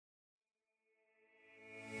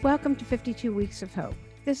Welcome to 52 Weeks of Hope.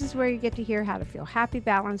 This is where you get to hear how to feel happy,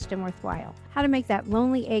 balanced, and worthwhile. How to make that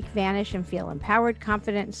lonely ache vanish and feel empowered,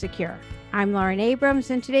 confident, and secure. I'm Lauren Abrams,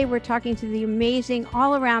 and today we're talking to the amazing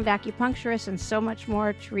all-around acupuncturist and so much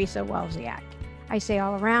more, Teresa Welziak. I say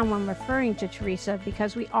all around when referring to Teresa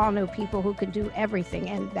because we all know people who can do everything,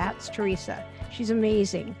 and that's Teresa. She's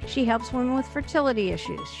amazing. She helps women with fertility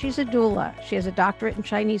issues. She's a doula. She has a doctorate in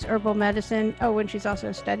Chinese herbal medicine. Oh, and she's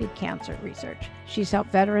also studied cancer research. She's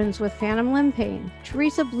helped veterans with phantom limb pain.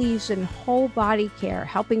 Teresa believes in whole body care,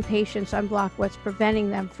 helping patients unblock what's preventing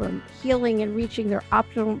them from healing and reaching their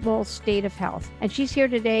optimal state of health. And she's here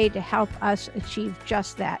today to help us achieve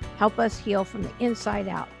just that, help us heal from the inside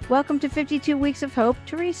out. Welcome to 52 Weeks of Hope,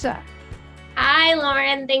 Teresa. Hi,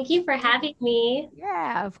 Lauren. Thank you for having me.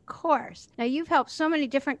 Yeah, of course. Now, you've helped so many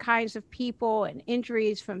different kinds of people and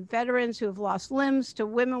injuries, from veterans who have lost limbs to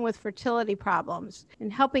women with fertility problems,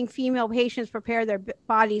 and helping female patients prepare their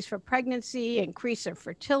bodies for pregnancy, increase their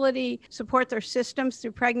fertility, support their systems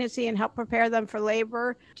through pregnancy, and help prepare them for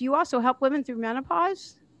labor. Do you also help women through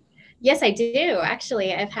menopause? Yes, I do.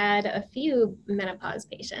 Actually, I've had a few menopause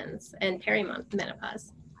patients and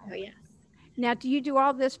perimenopause. Oh, yes. Now, do you do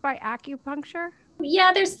all this by acupuncture?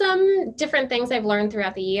 Yeah, there's some different things I've learned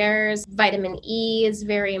throughout the years. Vitamin E is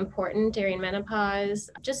very important during menopause.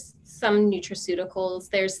 Just some nutraceuticals.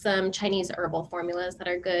 There's some Chinese herbal formulas that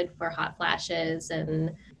are good for hot flashes,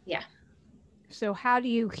 and yeah. So how do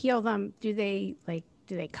you heal them? Do they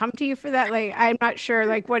come to you for that? I'm not sure.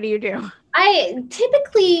 What do you do? I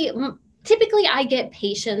typically I get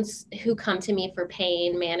patients who come to me for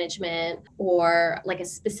pain management or like a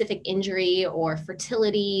specific injury or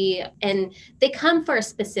fertility, and they come for a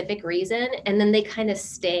specific reason and then they kind of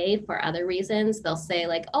stay for other reasons. They'll say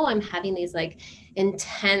like, oh, I'm having these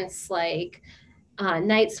intense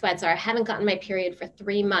night sweats, or I haven't gotten my period for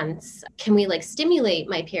 3 months. Can we stimulate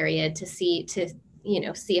my period to see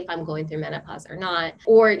if I'm going through menopause or not?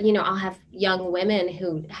 Or, I'll have young women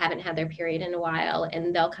who haven't had their period in a while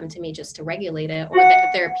and they'll come to me just to regulate it, or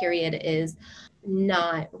that their period is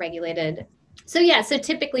not regulated. So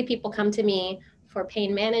typically people come to me for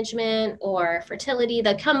pain management or fertility.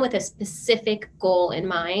 They'll come with a specific goal in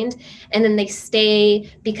mind, and then they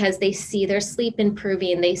stay because they see their sleep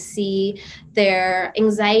improving, they see their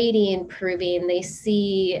anxiety improving, they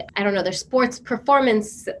see, their sports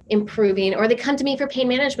performance improving, or they come to me for pain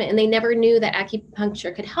management and they never knew that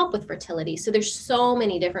acupuncture could help with fertility. So there's so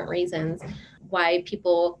many different reasons why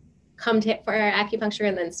people come for acupuncture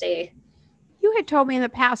and then stay. You had told me in the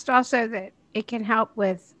past also that it can help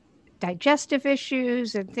with digestive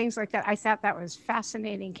issues and things like that. I thought that was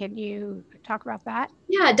fascinating. Can you talk about that?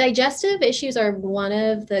 Yeah, digestive issues are one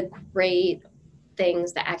of the great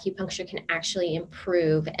things that acupuncture can actually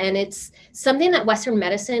improve. And it's something that Western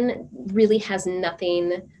medicine really has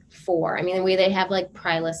nothing for. I mean, they have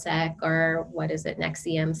Prilosec or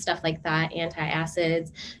Nexium, stuff like that,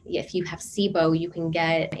 antacids. If you have SIBO, you can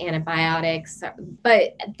get antibiotics.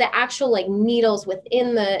 But the actual needles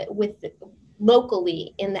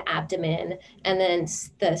locally in the abdomen, and then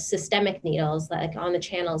the systemic needles on the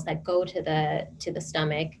channels that go to the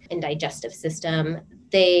stomach and digestive system,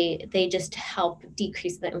 they just help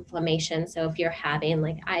decrease the inflammation. So if you're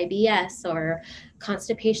having IBS or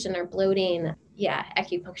constipation or bloating,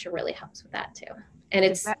 acupuncture really helps with that too. And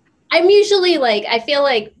I'm usually I feel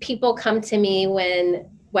like people come to me when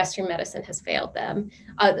Western medicine has failed them.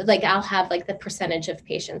 I'll have the percentage of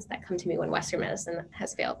patients that come to me when Western medicine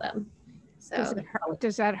has failed them. So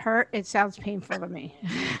does that hurt? It sounds painful to me.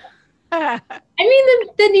 I mean,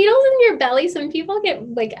 the needles in your belly, some people get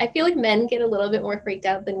I feel like men get a little bit more freaked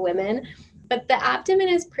out than women, but the abdomen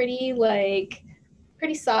is pretty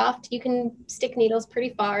soft. You can stick needles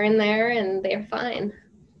pretty far in there and they're fine.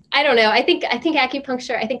 I don't know. I think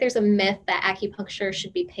acupuncture, I think there's a myth that acupuncture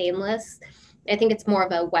should be painless. I think it's more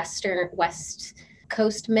of a West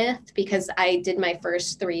Coast myth, because I did my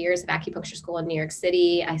first 3 years of acupuncture school in New York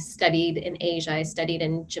City. I studied in Asia, I studied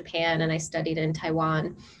in Japan, and I studied in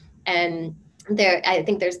Taiwan. And I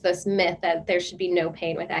think there's this myth that there should be no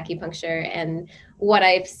pain with acupuncture. And what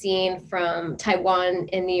I've seen from Taiwan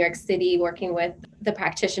and New York City, working with the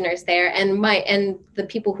practitioners there, and the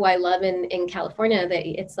people who I love in California, that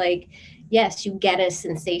it's yes, you get a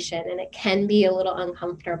sensation and it can be a little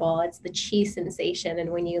uncomfortable. It's the chi sensation. And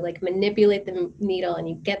when you manipulate the needle and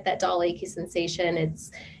you get that dull, achy sensation,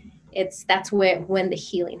 that's when the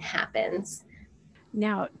healing happens.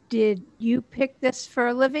 Now, did you pick this for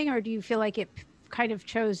a living, or do you feel like it kind of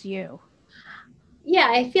chose you? Yeah,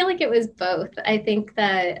 I feel like it was both. I think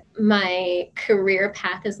that my career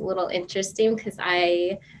path is a little interesting because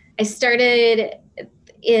I started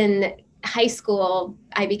in high school,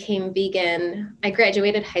 I became vegan. I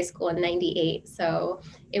graduated high school in 98. So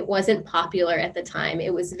it wasn't popular at the time.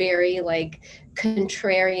 It was very like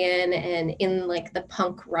contrarian and in like the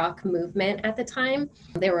punk rock movement at the time.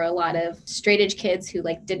 There were a lot of straight edge kids who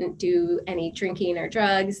like didn't do any drinking or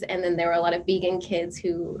drugs. And then there were a lot of vegan kids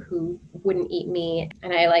who wouldn't eat meat.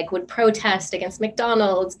 And I like would protest against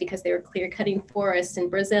McDonald's because they were clear cutting forests in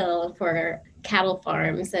Brazil for cattle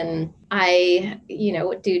farms. And I,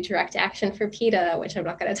 would do direct action for PETA, which I'm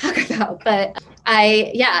not going to talk about. But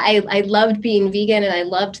I loved being vegan and I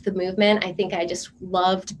loved the movement. I think I just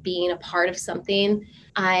loved being a part of something.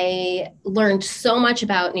 I learned so much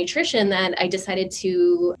about nutrition that I decided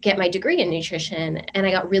to get my degree in nutrition. And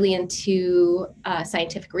I got really into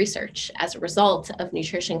scientific research as a result of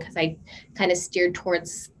nutrition because I kind of steered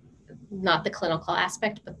towards not the clinical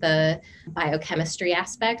aspect, but the biochemistry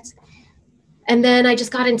aspect. And then I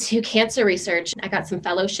just got into cancer research. I got some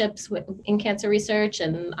fellowships in cancer research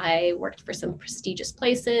and I worked for some prestigious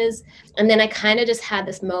places. And then I kind of just had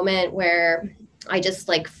this moment where I just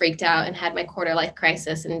like freaked out and had my quarter life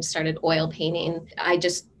crisis and started oil painting. I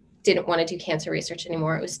just didn't want to do cancer research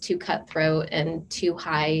anymore. It was too cutthroat and too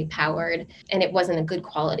high powered, and it wasn't a good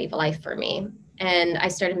quality of life for me. And I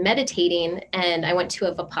started meditating, and I went to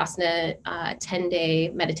a Vipassana 10-day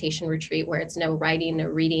meditation retreat where it's no writing, no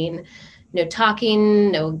reading, no talking,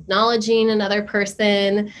 no acknowledging another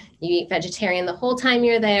person. You eat vegetarian the whole time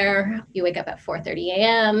you're there. You wake up at 4:30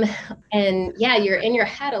 a.m. And yeah, you're in your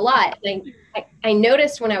head a lot. And I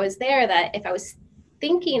noticed when I was there that if I was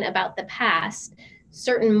thinking about the past,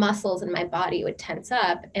 certain muscles in my body would tense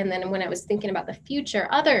up. And then when I was thinking about the future,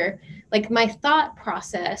 my thought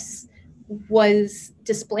process was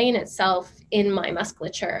displaying itself in my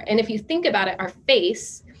musculature. And if you think about it, our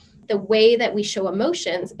face, the way that we show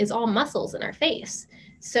emotions is all muscles in our face.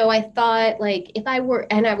 So I thought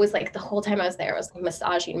and I was like, the whole time I was there, I was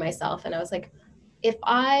massaging myself. And I was like, if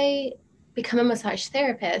I become a massage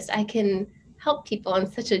therapist, I can help people on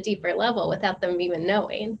such a deeper level without them even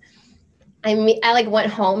knowing. I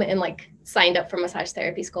went home and signed up for massage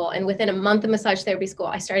therapy school. And within a month of massage therapy school,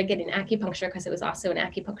 I started getting acupuncture because it was also an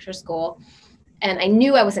acupuncture school. And I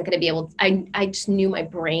knew I wasn't going to be able, I just knew my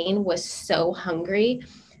brain was so hungry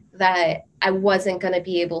that I wasn't going to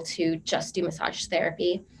be able to just do massage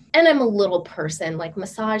therapy. And I'm a little person,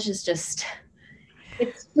 massage is just,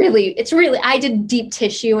 it's really, I did deep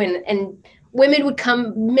tissue and women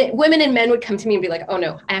and men would come to me and be like, oh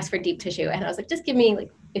no, I asked for deep tissue. And I was like, just give me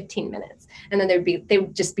 15 minutes. And then they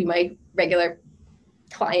would just be my regular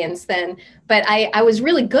clients then. But I was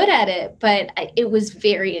really good at it, but it was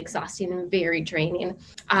very exhausting and very draining.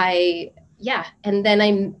 And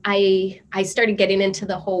then I started getting into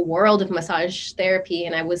the whole world of massage therapy,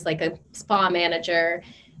 and I was like a spa manager,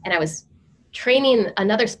 and I was training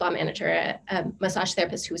another spa manager, a massage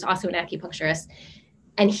therapist who was also an acupuncturist.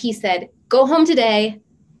 And he said, go home today,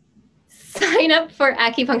 sign up for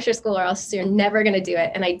acupuncture school or else you're never going to do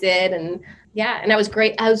it. And I did. And I was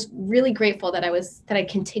great. I was really grateful that I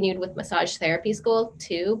continued with massage therapy school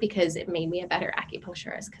too, because it made me a better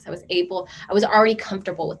acupuncturist because I was already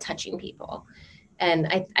comfortable with touching people.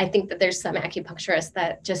 And I think that there's some acupuncturists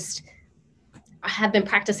that just have been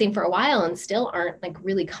practicing for a while and still aren't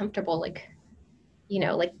really comfortable,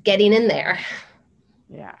 getting in there.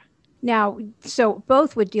 Yeah. Now, so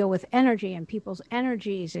both would deal with energy and people's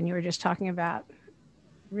energies. And you were just talking about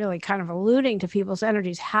really kind of alluding to people's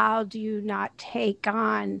energies. How do you not take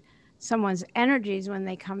on someone's energies when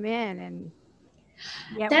they come in and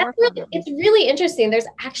it's really interesting. There's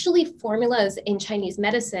actually formulas in Chinese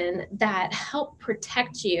medicine that help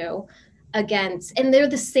protect you against, and they're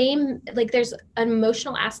the same, there's an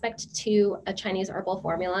emotional aspect to a Chinese herbal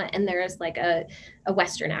formula, and there's a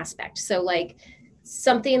Western aspect. So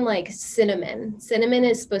something like cinnamon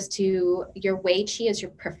is supposed to, your Wei Qi is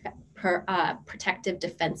your protective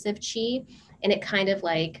defensive Qi, and it kind of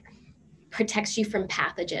protects you from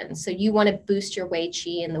pathogens. So you want to boost your Wei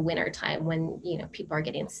Qi in the winter time when people are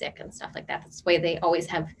getting sick and stuff like that. That's why they always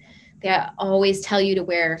tell you to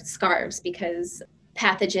wear scarves, because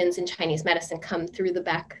pathogens in Chinese medicine come through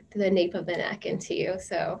the nape of the neck into you.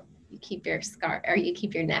 So you keep your you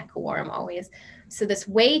keep your neck warm always. So this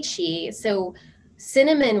Wei Qi, so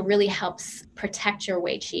cinnamon really helps protect your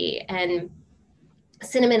Wei Qi, and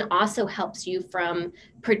cinnamon also helps you from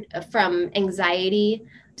anxiety.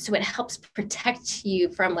 So it helps protect you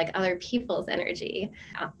from other people's energy,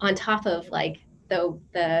 on top of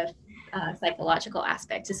the psychological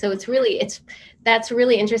aspect. So that's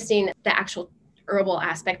really interesting. The actual herbal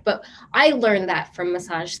aspect, but I learned that from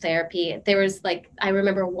massage therapy. There was I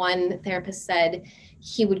remember one therapist said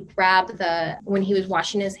he would grab when he was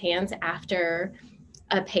washing his hands after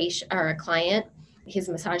a patient or a client, his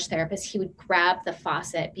massage therapist, he would grab the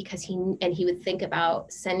faucet because he would think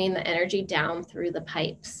about sending the energy down through the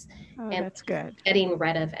pipes. Oh, and that's good. Getting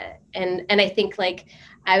rid of it. And I think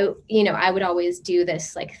I would always do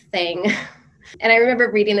this thing. And I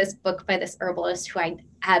remember reading this book by this herbalist who I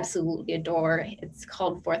absolutely adore. It's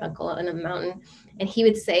called Fourth Uncle in a Mountain. And he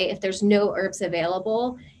would say, if there's no herbs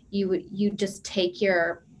available, you just take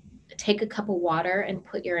a cup of water and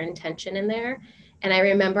put your intention in there. And I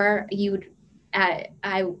remember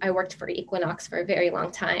I worked for Equinox for a very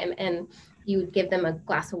long time, and you would give them a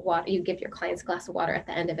glass of water. You give your clients a glass of water at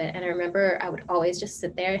the end of it. And I remember I would always just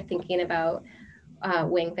sit there thinking about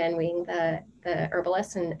Wing Van Wing, the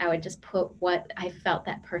herbalist, and I would just put what I felt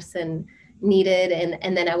that person needed,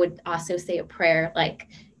 and then I would also say a prayer,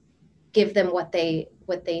 give them what they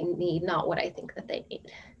need, not what I think that they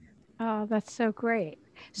need. Oh, that's so great.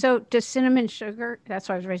 So does cinnamon sugar, that's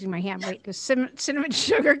why I was raising my hand. Wait, does cinnamon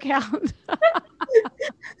sugar count?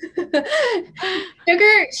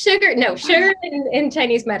 Sugar in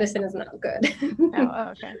Chinese medicine is not good.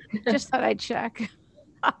 Oh, okay. Just thought I'd check.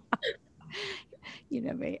 You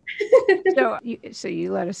know me. So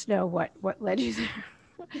you let us know what led you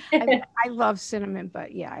there. I love cinnamon,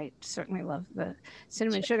 but yeah, I certainly love the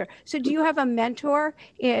cinnamon sugar. So do you have a mentor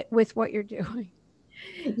with what you're doing?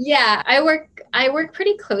 Yeah, I work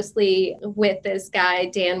pretty closely with this guy,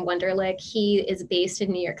 Dan Wunderlich. He is based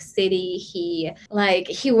in New York City. He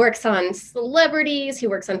works on celebrities. He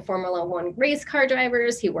works on Formula One race car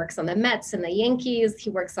drivers. He works on the Mets and the Yankees. He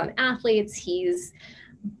works on athletes. He's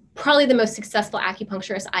probably the most successful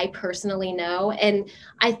acupuncturist I personally know. And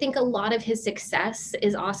I think a lot of his success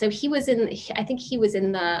is also, he was in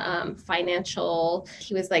the financial,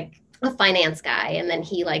 he was a finance guy. And then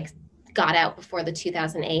he got out before the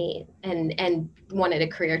 2008 and wanted a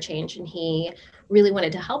career change, and he really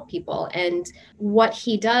wanted to help people. And what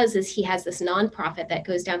he does is he has this nonprofit that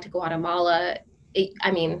goes down to Guatemala.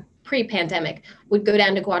 Pre-pandemic, would go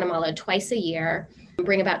down to Guatemala twice a year,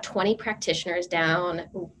 bring about 20 practitioners down,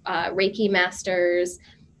 Reiki masters,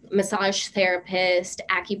 massage therapists,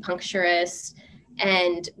 acupuncturists,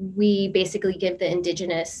 and we basically give the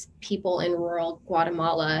indigenous people in rural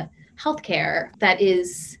Guatemala healthcare that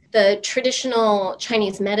is the traditional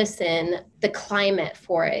Chinese medicine. The climate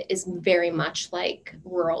for it is very much like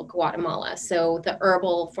rural Guatemala. So the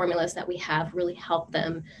herbal formulas that we have really help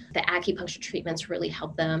them. The acupuncture treatments really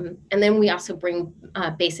help them. And then we also bring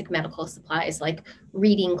basic medical supplies like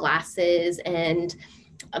reading glasses and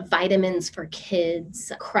vitamins for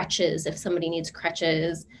kids, crutches if somebody needs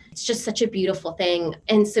crutches. It's just such a beautiful thing.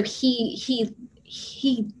 And so he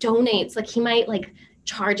donates, he might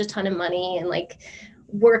charge a ton of money and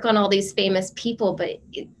work on all these famous people, but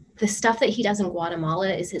the stuff that he does in Guatemala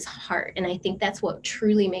is his heart. And I think that's what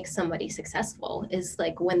truly makes somebody successful, is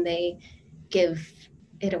when they give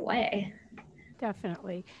it away.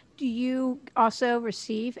 Definitely. Do you also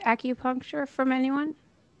receive acupuncture from anyone?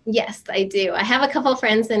 Yes, I do. I have a couple of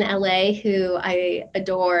friends in LA who I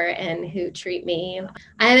adore and who treat me.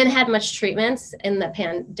 I haven't had much treatments during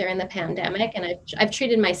the pandemic, and I've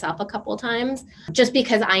treated myself a couple of times just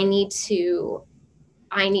because I need to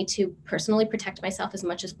personally protect myself as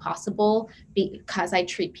much as possible because I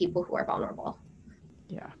treat people who are vulnerable.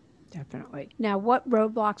 Yeah, definitely. Now, what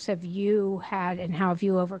roadblocks have you had and how have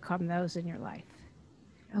you overcome those in your life?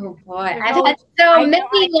 Oh boy, I've had so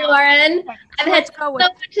many, Lauren. I've had so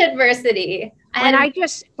much adversity.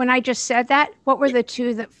 When I just said that, what were the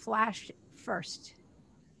two that flashed first?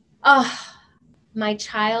 Oh, my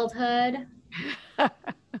childhood. I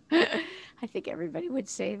think everybody would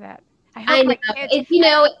say that. I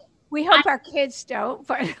know. We hope our kids don't,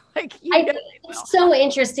 but it's so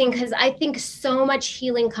interesting because I think so much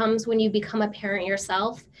healing comes when you become a parent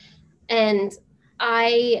yourself. And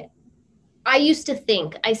I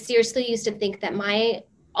seriously used to think that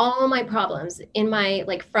all my problems in my,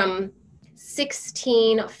 from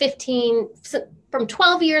 16, 15, from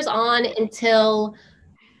 12 years on until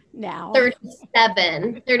now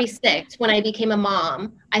 37, 36, when I became a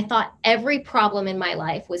mom, I thought every problem in my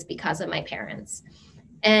life was because of my parents.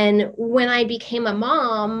 And when I became a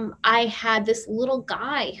mom, I had this little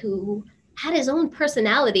guy who had his own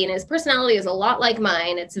personality, and his personality is a lot like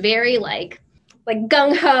mine. It's very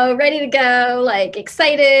gung-ho, ready to go,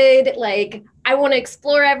 excited, I want to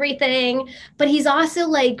explore everything. But he's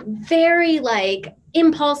also very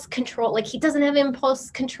impulse control. He doesn't have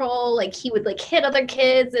impulse control. He would hit other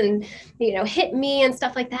kids and, hit me and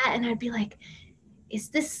stuff like that. And I'd be is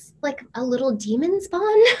this like a little demon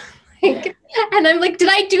spawn? Like, and I'm like, did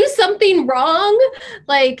I do something wrong?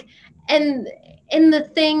 Like, and the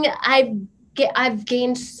thing I've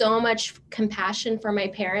gained so much compassion for my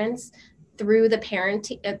parents through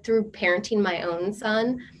through parenting my own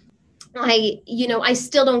son. I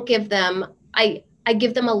still don't give them, I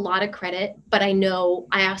give them a lot of credit, but I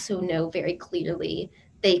also know very clearly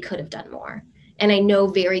they could have done more. And I know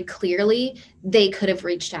very clearly they could have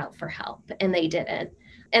reached out for help and they didn't.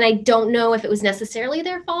 And I don't know if it was necessarily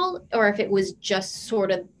their fault or if it was just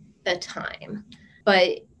sort of the time.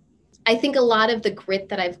 But I think a lot of the grit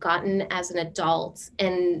that I've gotten as an adult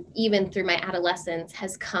and even through my adolescence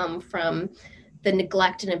has come from the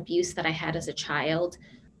neglect and abuse that I had as a child.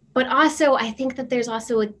 But also, I think that there was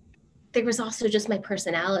also just my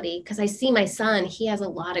personality, because I see my son, he has a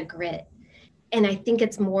lot of grit. And I think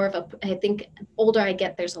it's more of I think older I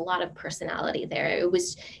get, there's a lot of personality there. It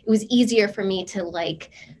was easier for me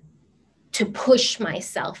to push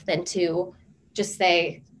myself than to just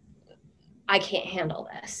say, I can't handle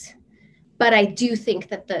this. But I do think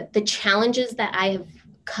that the challenges that I have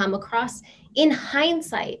come across in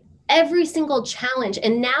hindsight, every single challenge,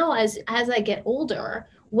 and now as I get older,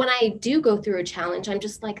 when I do go through a challenge, I'm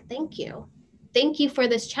just like, thank you. Thank you for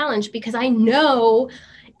this challenge, because I know,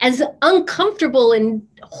 as uncomfortable and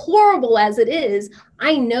horrible as it is,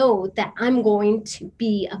 I know that I'm going to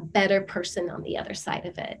be a better person on the other side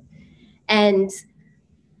of it. And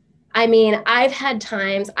I mean, I have had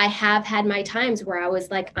my times where I was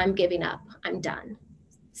like, I'm giving up. I'm done.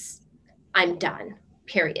 I'm done,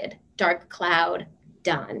 period. Dark cloud,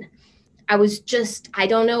 done. I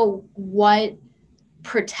don't know what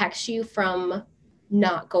protects you from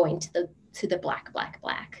not going to the black.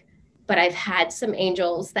 But I've had some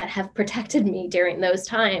angels that have protected me during those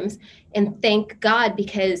times. And thank God,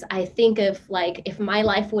 because I think of like, if my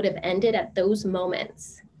life would have ended at those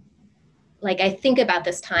moments, like I think about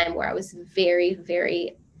this time where I was very,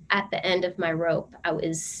 very at the end of my rope. I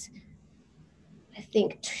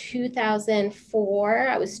think 2004,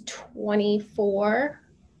 I was 24,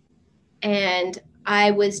 and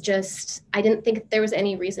I didn't think there was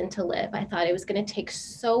any reason to live. I thought it was going to take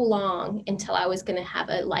so long until I was going to have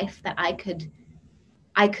a life that I could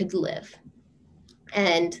live.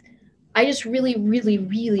 And I just really, really,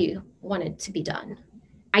 really wanted to be done.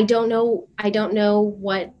 I don't know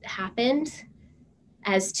what happened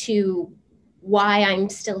as to why I'm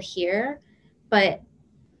still here, but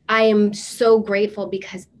I am so grateful,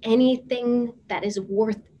 because anything that is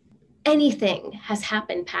worth anything has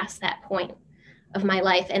happened past that point of my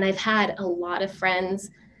life. And I've had a lot of friends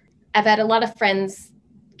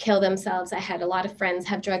kill themselves. I had a lot of friends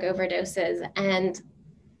have drug overdoses. And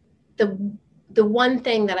the one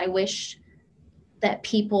thing that I wish that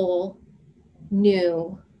people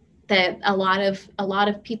knew, that a lot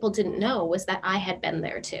of people didn't know, was that I had been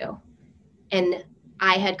there too. And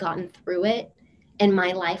I had gotten through it, and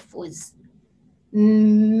my life was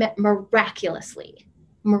miraculously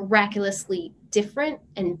different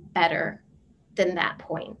and better than that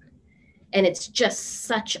point. And it's just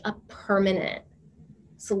such a permanent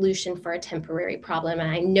solution for a temporary problem.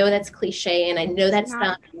 And I know that's cliche, and I know that's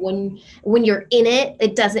not when you're in it,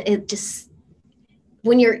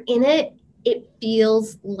 when you're in it, it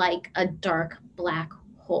feels like a dark black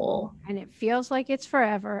hole. And it feels like it's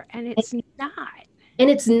forever, and it's not. And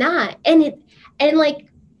it's not. I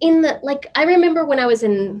remember when I was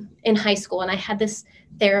in high school, and I had this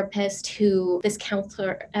therapist this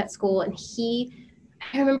counselor at school, and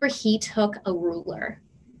I remember he took a ruler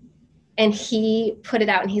and he put it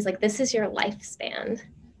out, and he's like, this is your lifespan.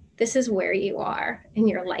 This is where you are in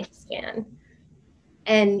your lifespan.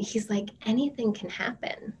 And he's like, anything can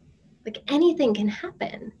happen. Like, anything can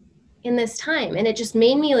happen in this time. And it just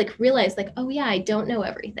made me like realize, like, oh yeah, I don't know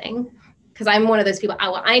everything. Because I'm one of those people,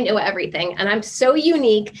 I know everything, and I'm so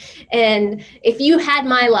unique. And if you had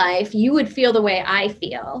my life, you would feel the way I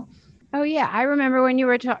feel. Oh yeah, I remember when you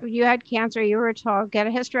had cancer, you were told, get a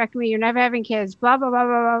hysterectomy, you're never having kids, blah blah blah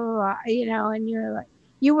blah blah blah, and you're like,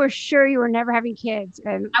 you were sure you were never having kids.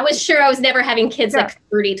 And I was sure I was never having kids, sure. Like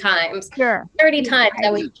 30 times. Sure. 30 times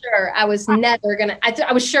I was sure I was never gonna,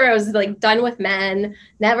 I was sure I was like done with men,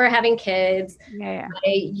 never having kids. Yeah.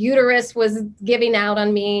 My uterus was giving out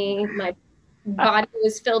on me. My body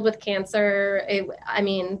was filled with cancer.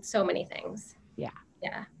 So many things. Yeah.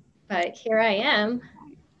 But here I am.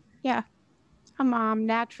 Yeah. A mom,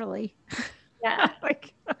 naturally. Yeah.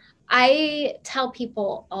 I tell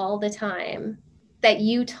people all the time that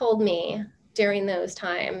you told me during those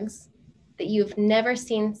times that you've never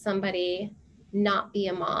seen somebody not be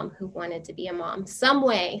a mom who wanted to be a mom some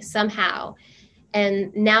way, somehow.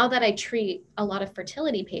 And now that I treat a lot of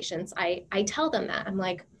fertility patients, I tell them that. I'm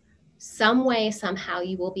like, some way, somehow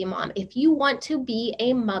you will be a mom. If you want to be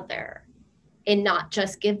a mother and not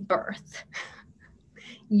just give birth,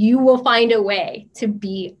 you will find a way to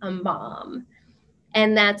be a mom.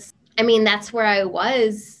 And that's where I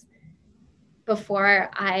was before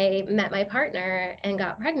I met my partner and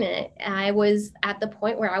got pregnant. I was at the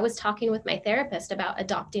point where I was talking with my therapist about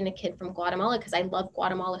adopting a kid from Guatemala because I love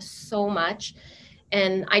Guatemala so much.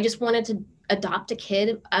 And I just wanted to adopt a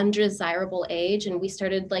kid under desirable age. And we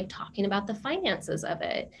started like talking about the finances of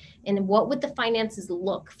it. And what would the finances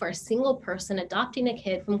look for a single person adopting a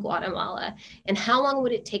kid from Guatemala? And how long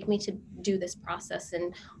would it take me to do this process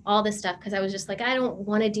and all this stuff? Because I was just like, I don't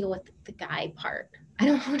want to deal with the guy part. I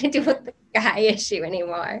don't want to deal with the guy issue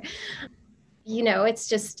anymore. You know,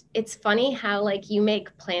 it's funny how like you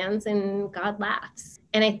make plans and God laughs.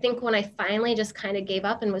 And I think when I finally just kind of gave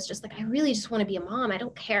up and was just like, I really just want to be a mom. I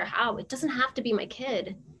don't care how. It doesn't have to be my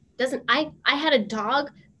kid. I had a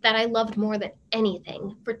dog that I loved more than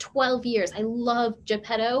anything for 12 years. I loved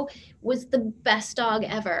Geppetto, was the best dog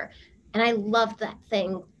ever. And I loved that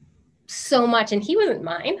thing so much. And he wasn't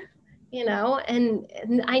mine, you know, and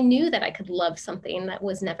I knew that I could love something that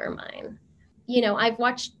was never mine. You know, I've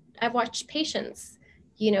watched patients,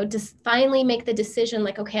 you know, just finally make the decision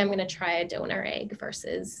like, okay, I'm going to try a donor egg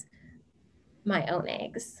versus my own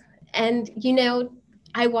eggs. And, you know,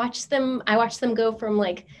 I watched them go from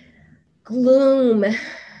like gloom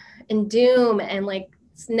and doom and like,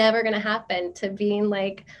 it's never going to happen to being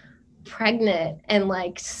like pregnant and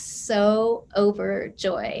like so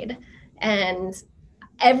overjoyed. And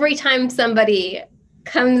every time somebody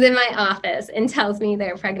comes in my office and tells me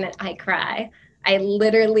they're pregnant, I cry. I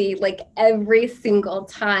literally like every single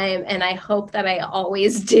time, and I hope that I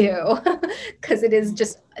always do because it is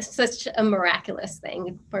just such a miraculous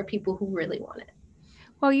thing for people who really want it.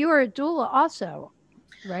 Well, you are a doula also,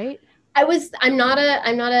 right? I'm not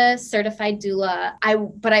a certified doula.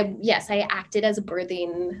 I acted as a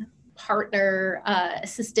birthing partner,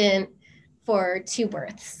 assistant for 2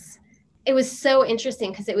 births. It was so interesting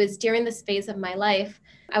because it was during this phase of my life.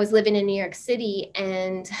 I was living in New York City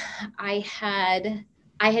and I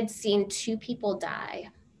had seen 2 people die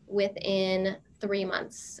within 3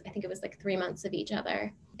 months. I think it was like 3 months of each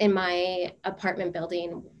other. In my apartment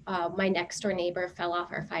building, my next door neighbor fell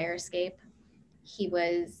off our fire escape. He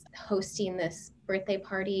was hosting this birthday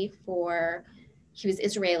party he was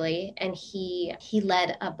Israeli, and he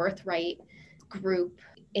led a birthright group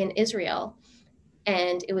in Israel.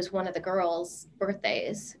 And it was one of the girls'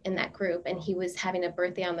 birthdays in that group. And he was having a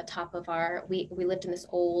birthday on the top of we lived in this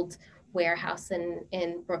old warehouse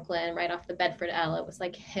in Brooklyn, right off the Bedford L. It was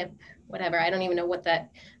like hip, whatever. I don't even know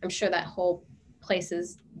I'm sure that whole place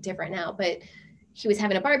is different now, but he was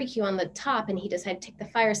having a barbecue on the top and he decided to take the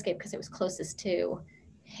fire escape because it was closest to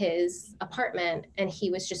his apartment. And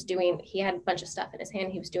he had a bunch of stuff in his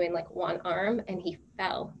hand. He was doing like one arm and he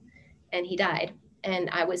fell and he died.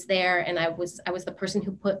 And I was there and I was the person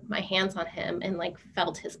who put my hands on him and like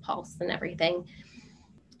felt his pulse and everything.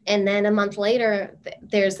 And then a month later,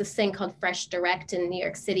 there's this thing called Fresh Direct in New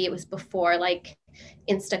York City. It was before like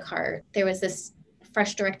Instacart. There was this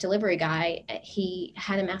Fresh Direct delivery guy. He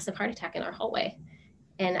had a massive heart attack in our hallway.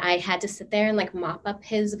 And I had to sit there and like mop up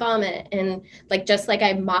his vomit. And like, just like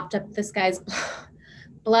I mopped up this guy's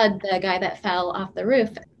blood, the guy that fell off the roof,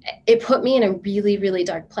 it put me in a really, really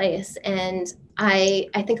dark place. And I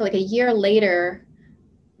think like a year later,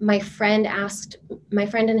 my friend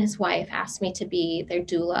and his wife asked me to be their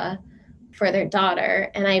doula for their daughter.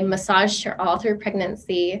 And I massaged her all through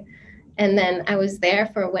pregnancy. And then I was there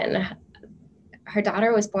for when her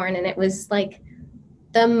daughter was born. And it was like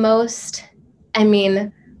the most,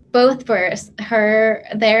 both births, her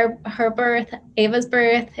birth, Ava's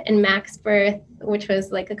birth, and Mac's birth, which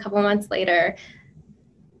was like a couple months later,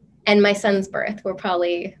 and my son's birth were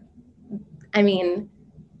probably,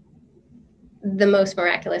 the most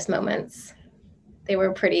miraculous moments. They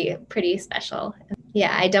were pretty special.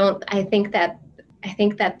 Yeah, I think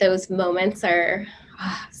that those moments are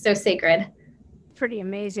so sacred. Pretty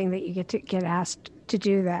amazing that you get asked to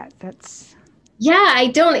do that. Yeah, I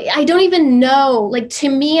don't even know. Like, to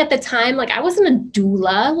me at the time, like, I wasn't a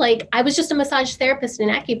doula. Like, I was just a massage therapist in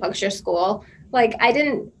acupuncture school. Like, I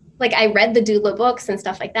read the doula books and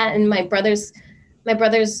stuff like that. And my brother's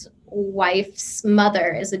wife's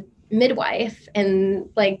mother is a midwife, and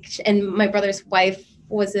my brother's wife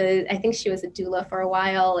I think she was a doula for a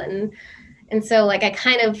while. And so like, I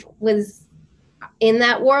kind of was in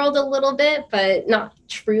that world a little bit, but not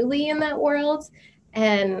truly in that world.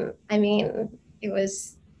 And it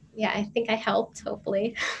was yeah, I think I helped,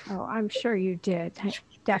 hopefully. Oh, I'm sure you did. I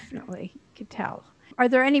definitely could tell. Are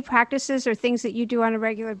there any practices or things that you do on a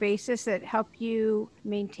regular basis that help you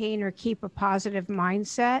maintain or keep a positive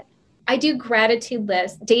mindset? I do gratitude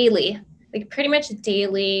lists daily, like pretty much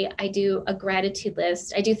daily. I do a gratitude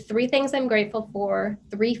list. I do 3 things I'm grateful for,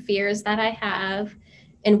 3 fears that I have,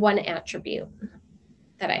 and 1 attribute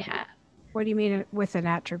that I have. What do you mean with an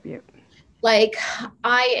attribute? Like,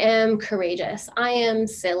 I am courageous. I am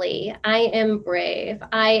silly. I am brave.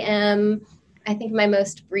 I think my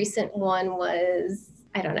most recent one was,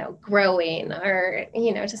 I don't know, growing or,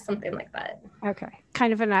 just something like that. Okay.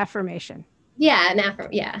 Kind of an affirmation. Yeah,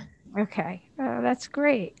 yeah. Okay. That's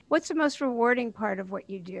great. What's the most rewarding part of what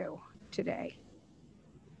you do today?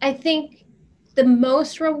 I think the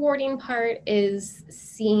most rewarding part is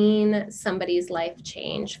seeing somebody's life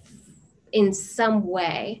change in some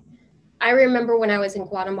way. I remember when I was in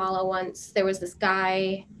Guatemala once, there was this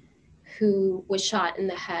guy who was shot in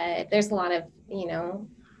the head. There's a lot of,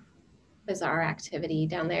 bizarre activity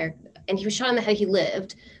down there. And he was shot in the head. He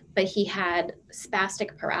lived, but he had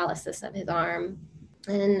spastic paralysis of his arm.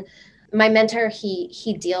 And my mentor,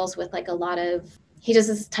 he deals with like a lot of, he does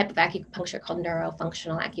this type of acupuncture called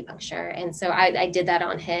neurofunctional acupuncture. And so I did that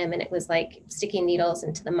on him, and it was like sticking needles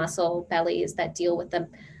into the muscle bellies that deal with the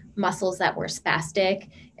muscles that were spastic,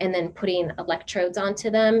 and then putting electrodes onto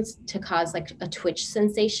them to cause like a twitch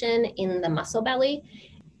sensation in the muscle belly.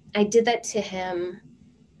 I did that to him,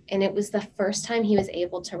 and it was the first time he was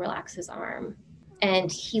able to relax his arm.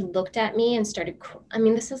 And he looked at me and started,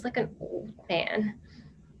 this is like an old man.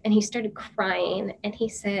 And he started crying, and he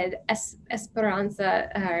said, Esperanza,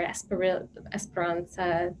 or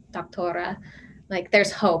Esperanza Doctora, like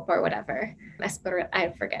there's hope or whatever. I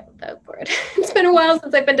forget the word. It's been a while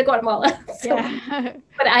since I've been to Guatemala. So. Yeah.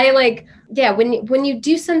 But I like, yeah, when you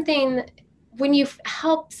do something, when you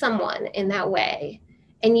help someone in that way,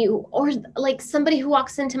 and or like somebody who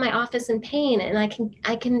walks into my office in pain, and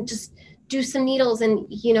I can just do some needles and,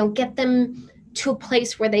 get them to a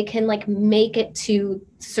place where they can like make it to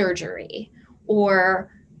surgery,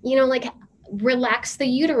 or, like relax the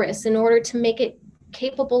uterus in order to make it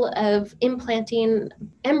capable of implanting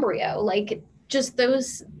embryo, like just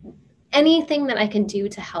anything that I can do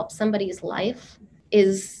to help somebody's life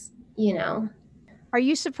is. Are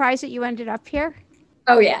you surprised that you ended up here?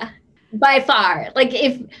 Oh yeah, by far. Like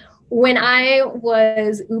when I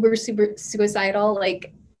was uber super suicidal,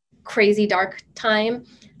 like crazy dark time,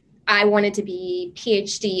 I wanted to be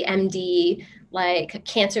PhD, MD, like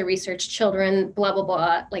cancer research, children, blah, blah,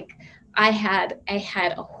 blah. Like I had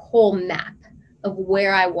a whole map of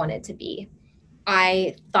where I wanted to be.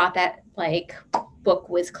 I thought that like book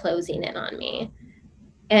was closing in on me.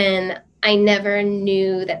 And I never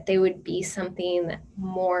knew that there would be something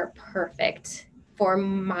more perfect for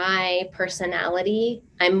my personality.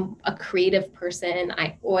 I'm a creative person.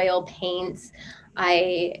 I oil paint.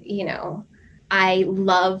 I'm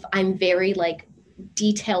very like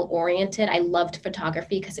detail oriented. I loved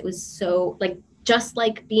photography because it was so like, just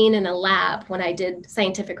like being in a lab when I did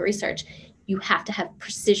scientific research, you have to have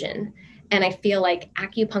precision. And I feel like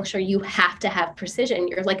acupuncture, you have to have precision.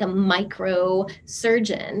 You're like a micro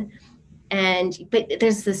surgeon. But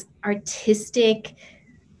there's this artistic,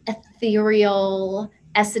 ethereal,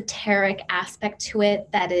 esoteric aspect to it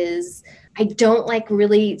that is, I don't like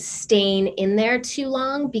really staying in there too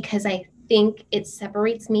long, because I think it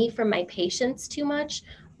separates me from my patients too much.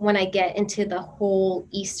 When I get into the whole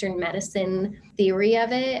Eastern medicine theory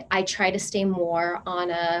of it, I try to stay more on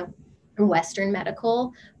a Western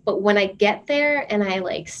medical. But when I get there and I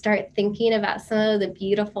like start thinking about some of the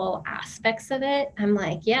beautiful aspects of it, I'm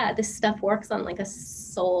like, yeah, this stuff works on like a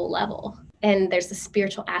soul level. And there's a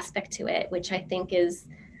spiritual aspect to it, which I think is,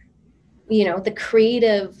 the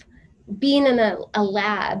creative, being in a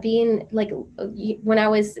lab, being like, when I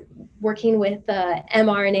was working with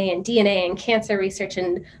mRNA and DNA and cancer research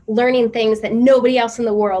and learning things that nobody else in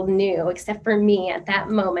the world knew except for me at that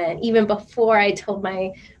moment, even before I told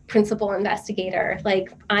my principal investigator,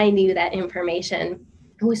 like I knew that information.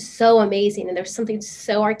 It was so amazing. And there's something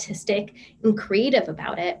so artistic and creative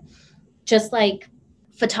about it. Just like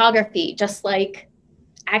photography, just like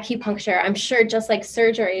acupuncture, I'm sure just like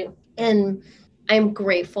surgery. And I'm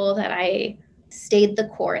grateful that I stayed the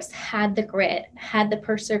course, had the grit, had the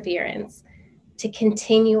perseverance to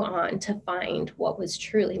continue on to find what was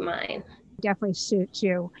truly mine. Definitely suits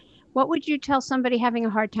you. What would you tell somebody having a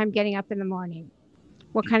hard time getting up in the morning?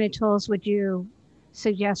 What kind of tools would you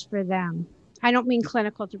suggest for them? I don't mean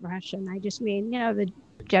clinical depression. I just mean, the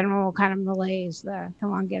general kind of malaise,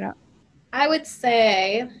 come on, get up. I would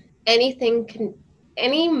say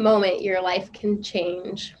any moment your life can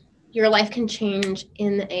change. your life can change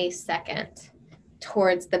in a second,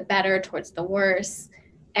 towards the better, towards the worse.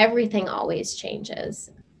 Everything always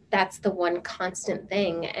changes. That's the one constant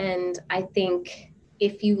thing. And I think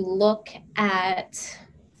if you look at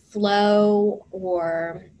flow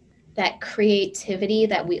or that creativity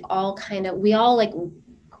that we all kind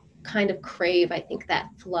of crave, I think that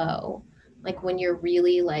flow, like when you're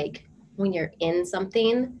really like, when you're in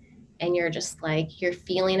something and you're just like, you're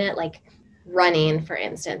feeling it, like running, for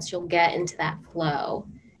instance, you'll get into that flow.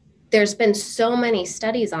 There's been so many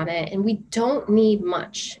studies on it, and we don't need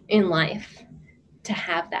much in life to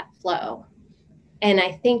have that flow. And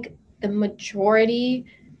I think the majority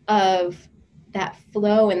of that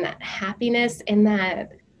flow and that happiness and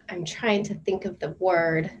that, I'm trying to think of the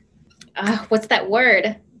word. What's that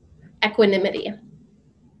word? Equanimity.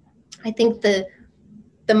 I think the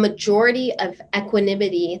majority of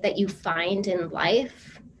equanimity that you find in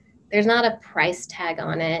life, there's not a price tag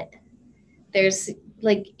on it. There's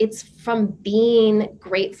like, it's from being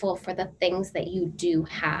grateful for the things that you do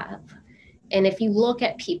have. And if you look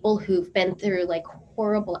at people who've been through like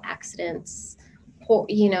horrible accidents,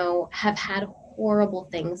 have had horrible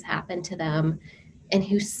things happen to them, and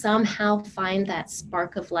who somehow find that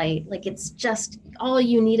spark of light, like it's just, all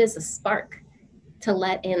you need is a spark to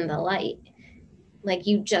let in the light. Like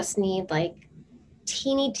you just need like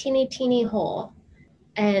teeny hole.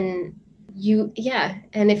 And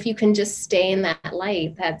and if you can just stay in that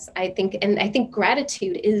light, I think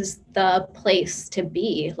gratitude is the place to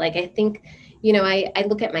be. Like, I think, I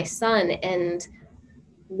look at my son, and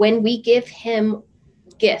when we give him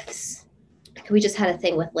gifts, we just had a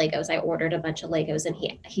thing with Legos. I ordered a bunch of Legos, and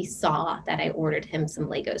he saw that I ordered him some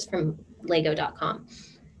Legos from lego.com.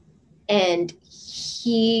 And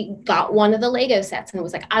he got one of the Lego sets and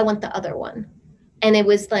was like, I want the other one. And it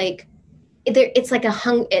was like, it's like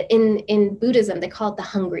in Buddhism, they call it the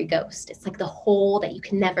hungry ghost. It's like the hole that you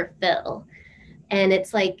can never fill. And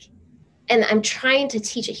it's like, and I'm trying to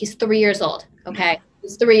teach it. He's 3 years old. Okay.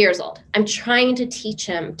 He's 3 years old. I'm trying to teach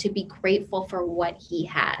him to be grateful for what he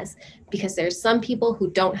has, because there's some people who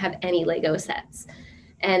don't have any Lego sets.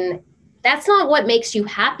 And that's not what makes you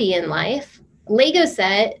happy in life. Lego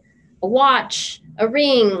set, a watch, a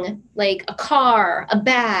ring, like a car, a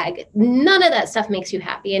bag, none of that stuff makes you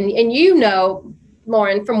happy. And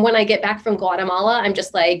Lauren, from when I get back from Guatemala, I'm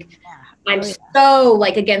just like, I'm so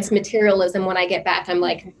like against materialism. When I get back, I'm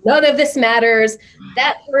like, none of this matters.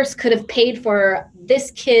 That purse could have paid for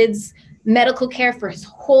this kid's medical care for his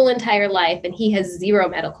whole entire life, and he has zero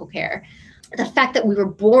medical care. The fact that we were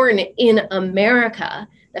born in America,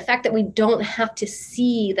 the fact that we don't have to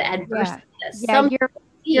see the adversity.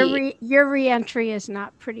 Your re-entry is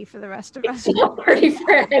not pretty for the rest of us. It's not pretty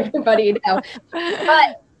for everybody now.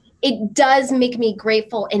 But it does make me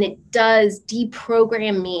grateful, and it does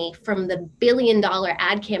deprogram me from the billion-dollar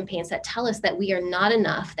ad campaigns that tell us that we are not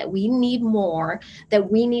enough, that we need more,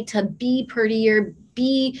 that we need to be prettier,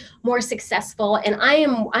 be more successful. And I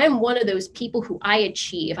am one of those people who I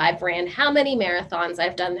achieve. I've ran how many marathons,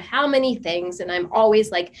 I've done how many things, and I'm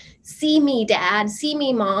always like, see me, Dad, see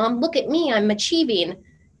me, Mom, look at me, I'm achieving.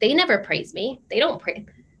 They never praise me. They never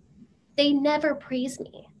praise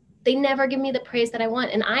me. They never give me the praise that I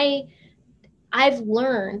want. And I've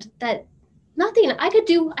learned that nothing I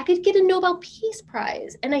could get a Nobel Peace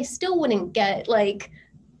Prize, and I still wouldn't get like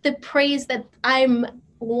the praise that I'm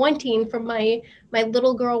wanting from my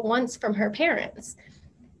little girl wants from her parents.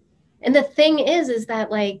 And the thing is that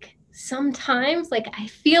like sometimes, like I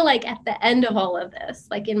feel like at the end of all of this,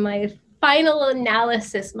 like in my final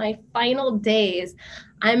analysis, my final days,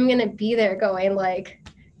 I'm going to be there going like,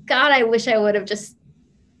 God, I wish I would have just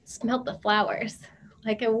smelt the flowers.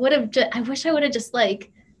 Like I wish I would have just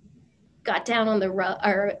like got down on the rug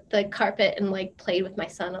or the carpet and like played with my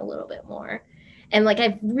son a little bit more. And like,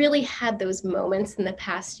 I've really had those moments in the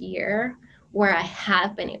past year where I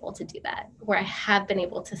have been able to do that, where I have been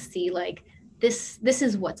able to see like, this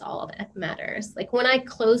is what's all that matters. Like when I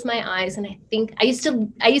close my eyes and I think, I used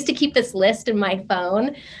to keep this list in my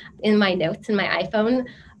phone, in my notes in my iPhone,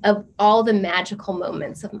 of all the magical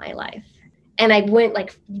moments of my life. And I went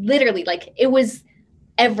like, literally, like it was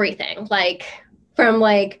everything, like from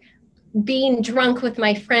like being drunk with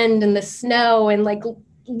my friend in the snow and like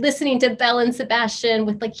listening to Belle and Sebastian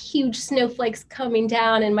with like huge snowflakes coming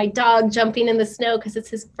down, and my dog jumping in the snow because it's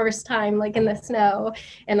his first time like in the snow,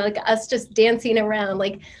 and like us just dancing around,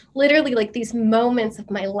 like literally like these moments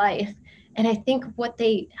of my life. And I think what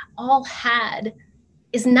they all had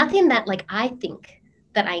is nothing that like I think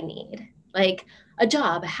that I need, like a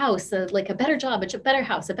job, a house, like a better job, a better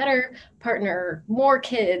house, a better partner, more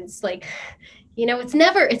kids, like, it's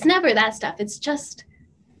never that stuff. It's just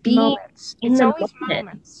being moments. in It's the always moment.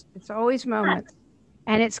 moments. It's always moments.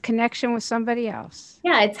 And it's connection with somebody else.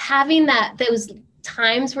 Yeah, it's having those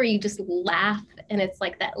times where you just laugh, and it's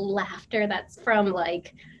like that laughter that's from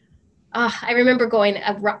like, I remember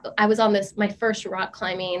I was on my first rock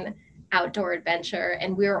climbing outdoor adventure,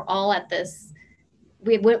 and we were all at this,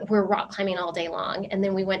 we're rock climbing all day long. And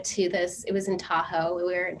then we went to this, it was in Tahoe, we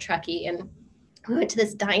were in Truckee, and we went to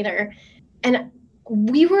this diner, and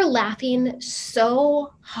we were laughing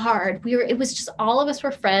so hard. It was just, all of us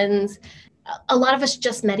were friends. A lot of us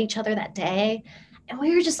just met each other that day, and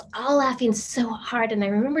we were just all laughing so hard. And I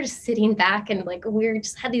remember just sitting back, and like,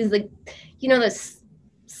 just had these, like, those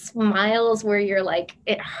smiles where you're like,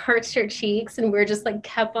 it hurts your cheeks. And we're just like,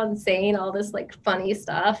 kept on saying all this like funny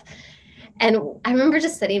stuff. And I remember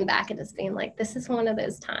just sitting back and just being like, this is one of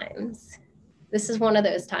those times. This is one of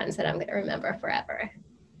those times that I'm going to remember forever.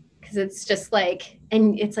 Because it's just like,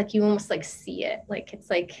 and it's like, you almost like see it. Like, it's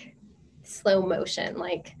like slow motion.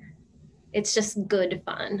 Like, it's just good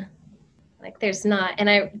fun. Like, there's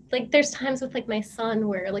times with like my son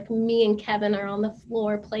where like me and Kevin are on the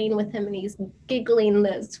floor playing with him, and he's giggling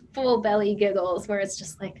those full belly giggles where it's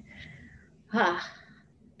just like,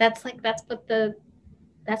 that's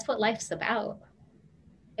what life's about.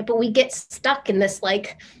 But we get stuck in this,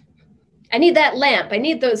 like, I need that lamp, I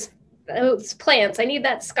need those plants, I need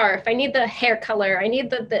that scarf, I need the hair color, I need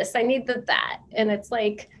this, I need that. And it's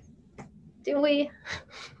like, do we?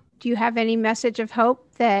 Do you have any message of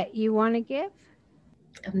hope that you want to give?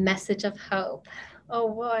 A message of hope.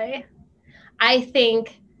 Oh boy. I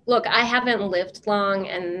think, look, I haven't lived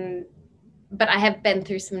long, but I have been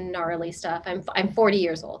through some gnarly stuff. I'm 40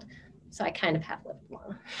 years old, so I kind of have lived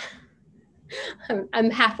long.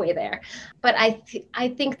 I'm halfway there. But I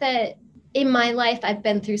think that in my life, I've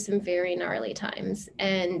been through some very gnarly times.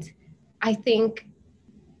 And I think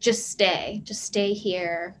just stay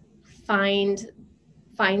here, find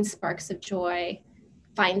sparks of joy,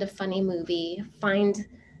 find a funny movie, find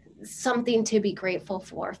something to be grateful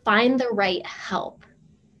for, find the right help.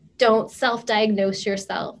 Don't self-diagnose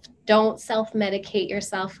yourself. Don't self-medicate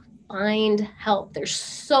yourself. Find help. There's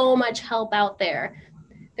so much help out there.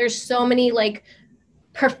 There's so many like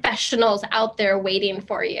professionals out there waiting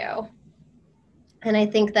for you. And I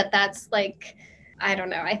think that's like, I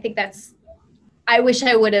don't know. I think I wish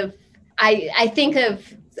I would have, I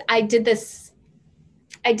did this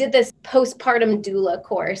postpartum doula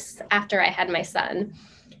course after I had my son.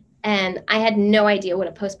 And I had no idea what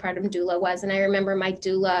a postpartum doula was. And I remember my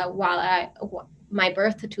doula, my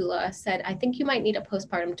birth doula said, I think you might need a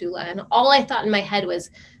postpartum doula. And all I thought in my head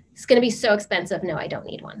was, it's going to be so expensive. No, I don't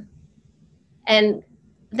need one. And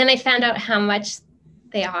then I found out how much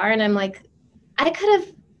they are. And I'm like,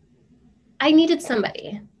 I needed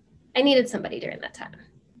somebody during that time.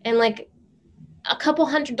 And like a couple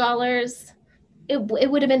 $100, it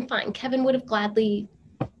would have been fine. Kevin would have gladly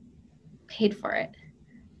paid for it.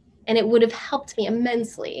 And it would have helped me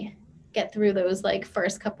immensely get through those like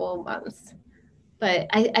first couple of months. But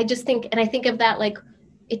I just think, and I think of that, like,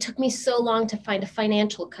 it took me so long to find a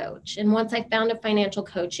financial coach. And once I found a financial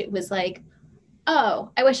coach, it was like, oh,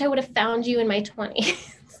 I wish I would have found you in my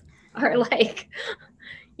 20s. Or like,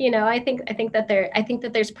 I think that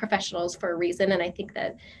there's professionals for a reason. And I think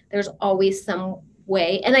that there's always some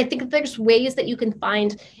way. And I think that there's ways that you can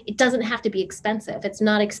find, it doesn't have to be expensive. It's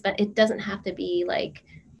not it doesn't have to be like,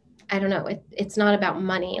 I don't know. It's not about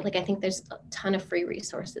money. Like, I think there's a ton of free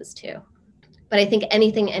resources too. But I think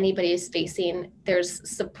anything anybody is facing, there's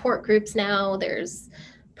support groups now, there's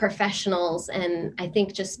professionals. And I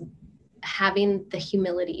think just having the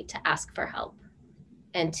humility to ask for help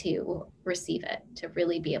and to receive it, to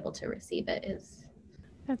really be able to receive it is.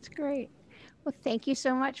 That's great. Well, thank you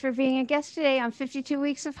so much for being a guest today on 52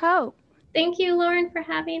 Weeks of Hope. Thank you, Lauren, for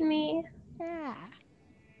having me. Yeah.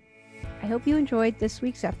 I hope you enjoyed this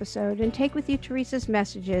week's episode and take with you Teresa's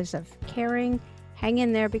messages of caring, hang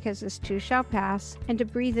in there because this too shall pass, and to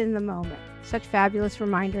breathe in the moment. Such fabulous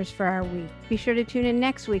reminders for our week. Be sure to tune in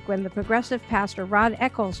next week when the progressive pastor Rod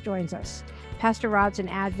Eccles joins us. Pastor Rod's an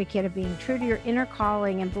advocate of being true to your inner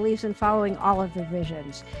calling and believes in following all of the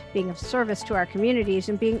visions, being of service to our communities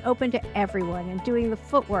and being open to everyone, and doing the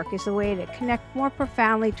footwork is the way to connect more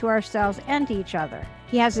profoundly to ourselves and to each other.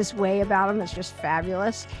 He has this way about him that's just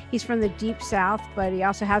fabulous. He's from the Deep South, but he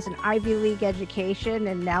also has an Ivy League education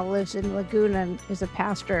and now lives in Laguna and is a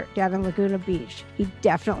pastor down in Laguna Beach. He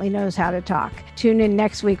definitely knows how to talk. Tune in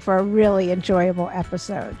next week for a really enjoyable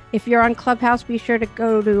episode. If you're on Clubhouse, be sure to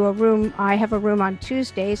go to a room. I have a room on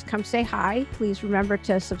Tuesdays. Come say hi. Please remember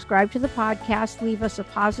to subscribe to the podcast, leave us a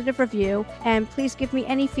positive review, and please give me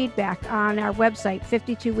any feedback on our website,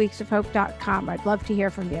 52weeksofhope.com. I'd love to hear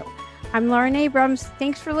from you. I'm Lauren Abrams.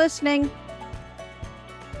 Thanks for listening.